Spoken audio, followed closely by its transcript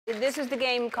This is the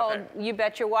game called You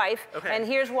Bet Your Wife. Okay. And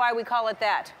here's why we call it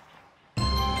that.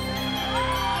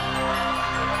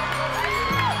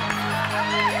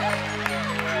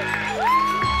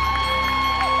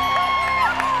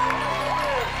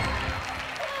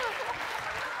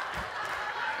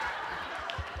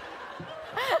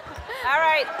 All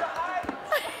right.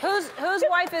 Whose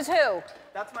wife is who?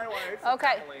 That's my wife.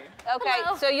 Okay. Emily. Okay.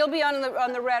 Hello. So you'll be on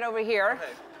the red over here.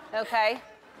 Okay. Okay.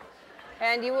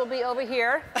 And you will be over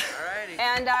here. Alrighty.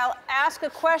 And I'll ask a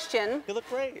question. You look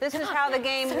great. This is how the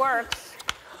game works.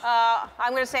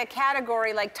 I'm going to say a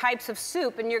category like types of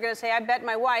soup, and you're going to say, I bet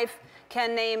my wife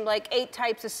can name like 8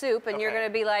 types of soup, and you're Okay. going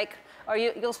to be like, or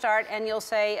you'll start and you'll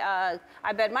say, I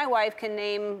bet my wife can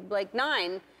name like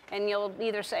 9. And you'll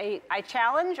either say, I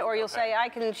challenge, or you'll say,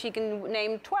 she can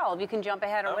name 12. You can jump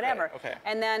ahead or whatever. Okay.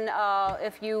 And then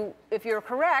if you're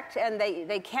correct and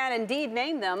they can indeed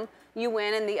name them, you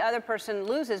win and the other person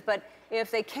loses. But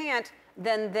if they can't,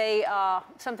 then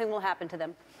something will happen to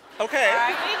them. Okay. All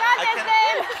right? We got this,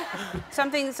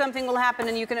 babe. Something will happen,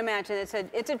 and you can imagine it's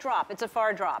a drop. It's a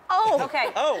far drop. Oh. Okay.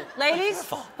 Oh. Ladies,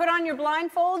 put on your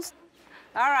blindfolds.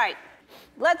 All right.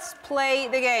 Let's play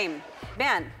the game.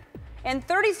 Ben. In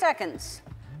 30 seconds,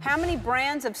 how many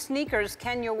brands of sneakers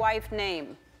can your wife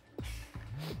name?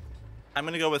 I'm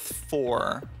gonna go with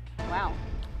 4. Wow.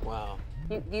 Wow.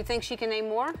 You think she can name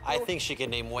more? I think she can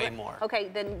name way more. Okay,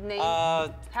 then name. Uh,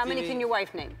 How many can your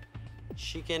wife name?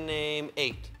 She can name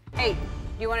 8. 8. Do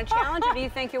you want to challenge, or do you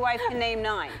think your wife can name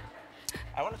 9?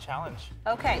 I want to challenge.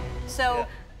 Okay, so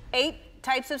 8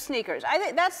 types of sneakers. I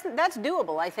think that's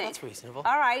doable, I think. That's reasonable.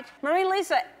 All right. Marie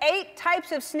Lisa, 8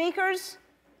 types of sneakers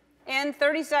in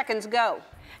 30 seconds. Go.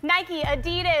 Nike,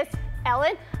 Adidas,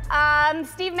 Ellen,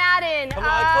 Steve Madden, Come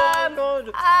on, go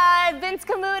on. Vince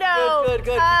Camuto, Good, keep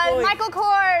going. Michael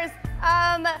Kors,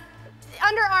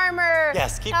 Under Armour.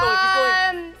 Yes, keep going, keep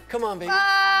going. Come on, baby.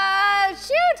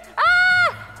 Shoot!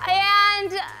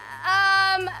 And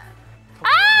One more,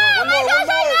 oh my gosh, one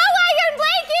more. I know why I'm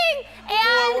blanking.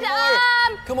 One more.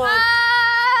 Come on.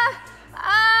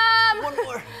 One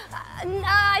more.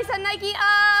 I said Nike.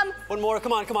 One more,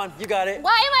 come on, you got it.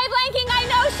 Why am I blanking? I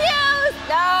know shoes.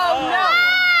 No.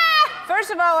 Ah!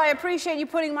 First of all, I appreciate you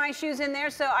putting my shoes in there,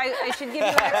 so I should give you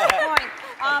an extra point.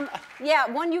 Yeah,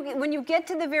 when you get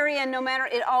to the very end, no matter,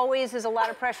 it always is a lot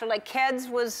of pressure. Like Keds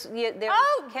was, there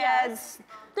was Keds. Yes.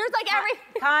 There's like every.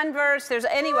 Converse,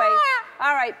 anyway.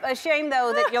 All right, a shame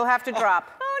though that you'll have to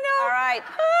drop. Oh no. All right.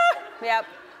 Yep.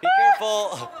 Be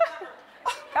careful.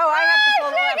 Oh, I have to pull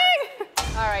the lever.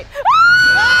 All right.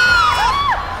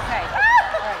 Okay.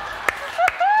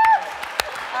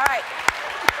 All right.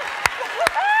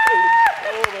 Oh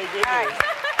my goodness. All right.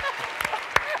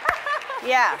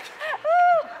 Yeah.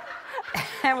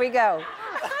 There we go.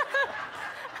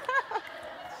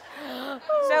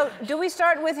 So, do we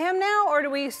start with him now, or do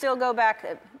we still go back?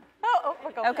 We're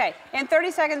going. Okay. In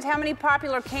 30 seconds, how many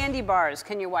popular candy bars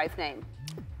can your wife name?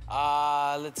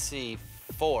 Let's see,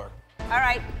 4. All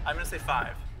right. I'm gonna say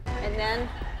 5. And then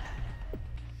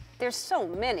there's so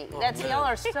many. man. Y'all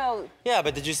are so. Yeah,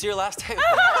 but did you see her last time?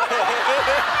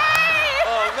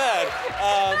 Oh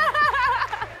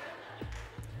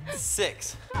man.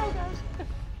 6.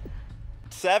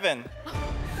 7.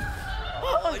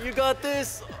 Oh, you got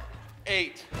this.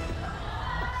 8.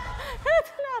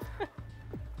 That's enough.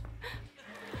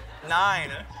 9.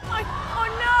 Oh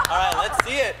no. All right, let's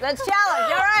see it. Let's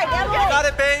challenge. All right, Emily. You got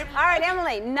it, babe. All right,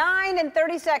 Emily. 9 and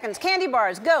 30 seconds. Candy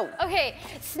bars, go. Okay,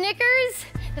 Snickers.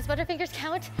 Does Butterfingers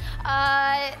count?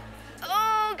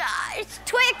 Oh gosh,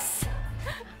 Twix.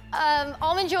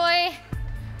 Almond Joy.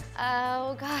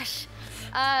 Oh gosh.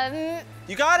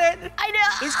 You got it. I know.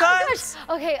 These Oh times.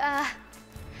 gosh. Okay.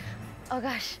 Oh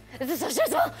gosh, this is so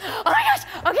stressful. Oh my gosh.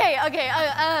 Okay. Oh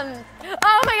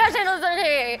my gosh, I know this.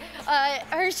 Okay.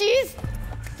 Hershey's.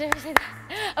 Did I say that?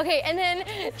 Okay, and then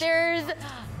there's.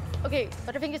 Okay,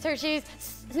 Butterfingers, Hershey's,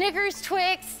 Snickers,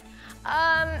 Twix.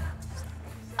 The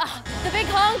big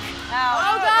hunk.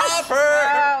 Oh gosh. Pepper.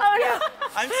 Oh no.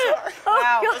 I'm sorry.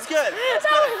 Wow. That's good. That's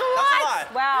That good. was a That's a lot. lot.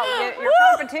 Wow, your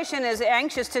competition is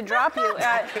anxious to drop you.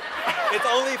 It's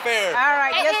only fair. All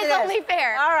right, It yes, is only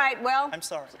fair. All right, well, I'm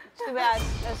sorry. too bad.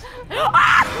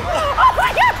 Oh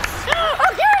my gosh.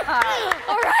 Okay.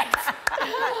 All right.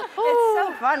 It's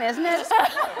so fun, isn't it?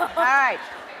 All right.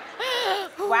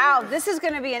 Wow, this is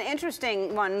going to be an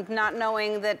interesting one, not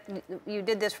knowing that you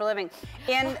did this for a living.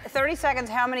 In 30 seconds,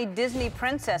 how many Disney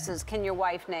princesses can your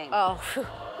wife name? Oh. Oh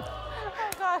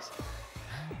gosh.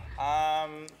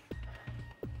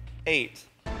 8.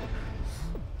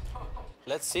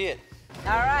 Let's see it.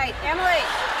 All right, Emily.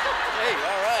 Hey,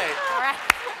 all right. All right.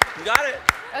 You got it.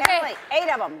 Okay. Emily, 8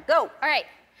 of them. Go. All right.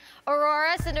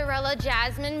 Aurora, Cinderella,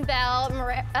 Jasmine, Belle,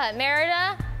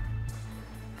 Merida.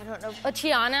 I don't know.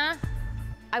 Tiana.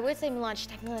 I would say Mulan. She's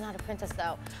technically not a princess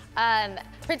though.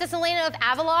 Princess Elena of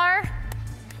Avalar,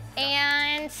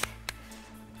 and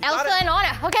Elsa and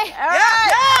Anna. Okay.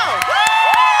 Yeah!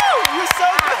 Woo! You're so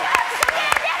good.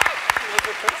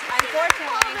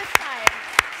 Unfortunately.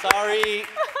 Sorry.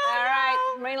 All right,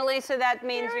 Marina Lisa, that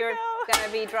means you're going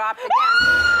to be dropped again.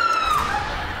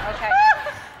 Okay.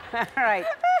 All right.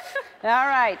 All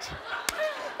right.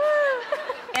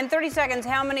 In 30 seconds,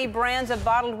 how many brands of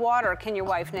bottled water can your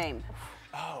wife name?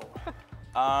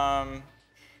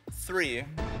 3.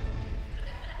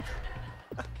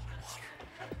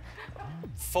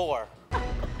 4.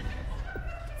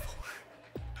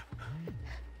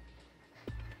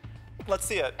 Let's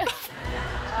see it.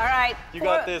 All right. You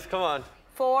got this. Come on.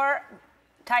 4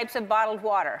 types of bottled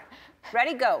water.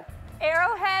 Ready, go.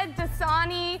 Arrowhead,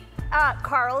 Dasani,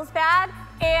 Carlsbad,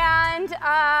 and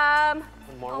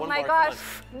One my more, gosh,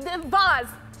 the Vaz.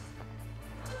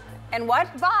 And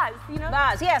what? Vaz, you know?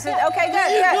 Vaz, yes. Okay, good.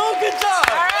 Good. Oh, good job.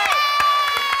 All right.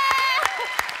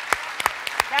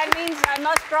 That means I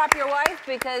must drop your wife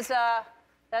because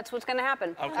that's what's going to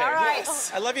happen. Okay. All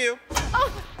right. I love you. All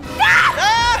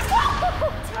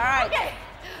right. Okay.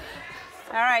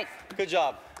 All right. Good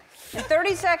job. In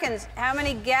 30 seconds, how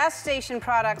many gas station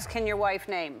products can your wife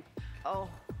name?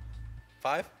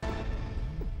 5.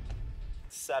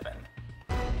 7.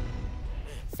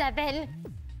 7.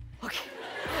 Are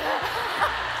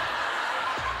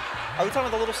we talking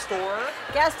about the little store?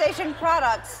 Gas station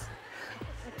products.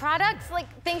 Products, like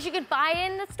things you could buy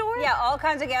in the store? Yeah, all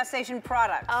kinds of gas station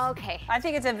products. Okay. I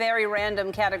think it's a very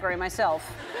random category myself.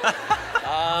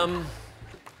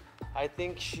 I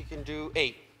think she can do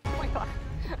 8. Oh my God.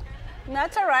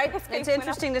 That's all right. Let's It's go.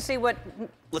 interesting to see what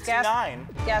Let's do 9.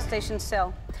 gas stations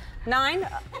sell. 9?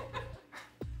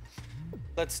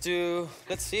 Let's see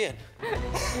it.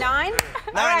 9?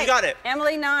 9, you got it.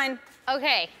 Emily, 9.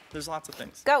 Okay. There's lots of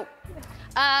things. Go.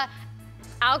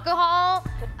 Alcohol,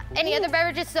 any other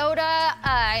beverages, soda,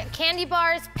 candy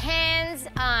bars, pens,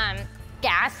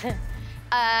 gas,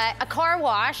 a car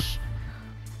wash,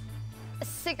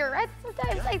 cigarettes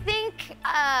sometimes, I think.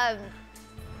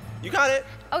 You got it.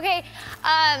 Okay,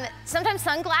 sometimes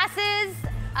sunglasses,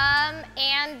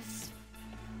 and,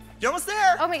 You're almost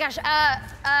there. oh my gosh, a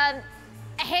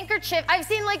handkerchief. I've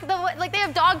seen like they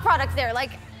have dog products there,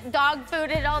 like dog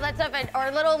food and all that stuff, or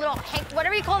little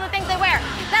whatever you call the things they wear.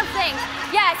 That thing,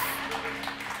 yes.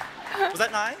 Was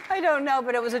that 9? I don't know,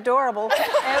 but it was adorable. It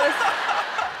was.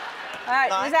 All right,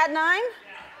 9? was that 9?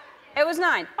 It was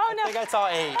 9. Oh, no. I think I saw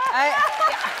 8. All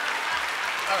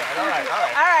right.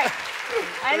 All right.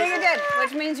 I think it did,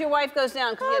 which means your wife goes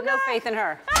down because you had no faith in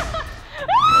her.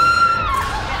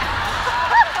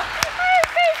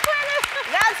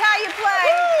 That's how you play.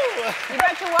 You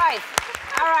got your wife.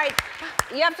 All right.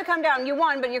 You have to come down. You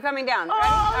won, but you're coming down. Ready?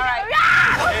 All right.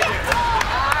 All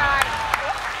right.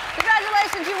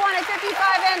 Congratulations, you won a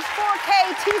 55-inch 4K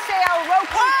TCL